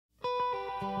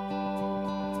Hello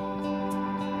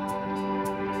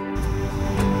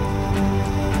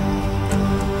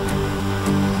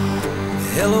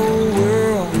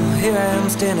world, here I am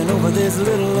standing over this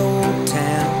little old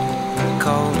town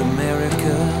called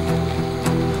America.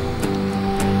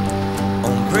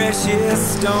 On precious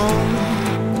stone,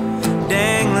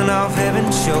 dangling off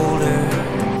heaven's shoulder,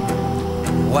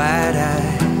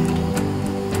 wide-eyed,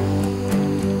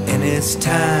 and it's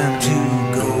time to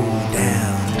go down.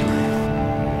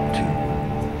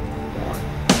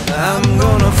 I'm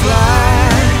gonna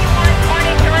fly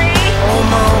on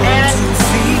my own 2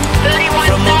 feet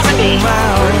from a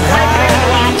 2-mile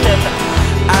high.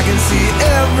 I can see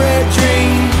every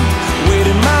dream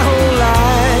waiting my whole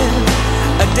life.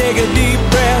 I take a deep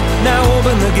breath, now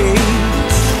open the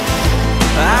gates.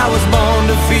 I was born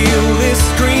to feel this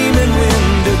screaming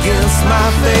wind against my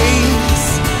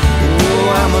face.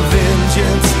 Oh, I'm a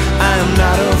vengeance, I am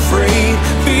not afraid,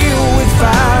 filled with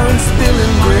fire and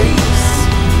spilling grace.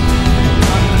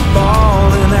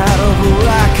 Falling out of a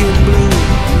rocket blue,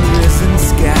 listen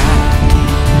sky,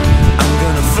 I'm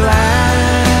gonna fly.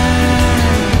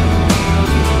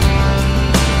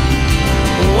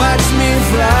 Watch me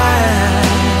fly.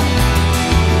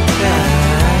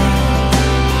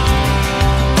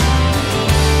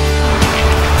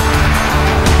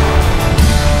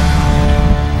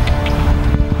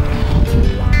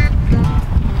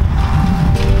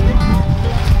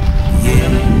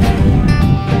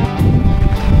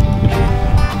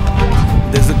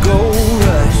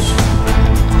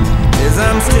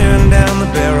 I'm staring down the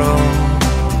barrel,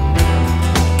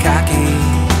 cocky,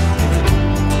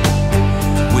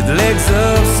 with legs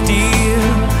of steel,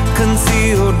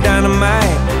 concealed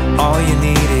dynamite. All you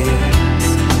need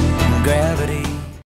is gravity.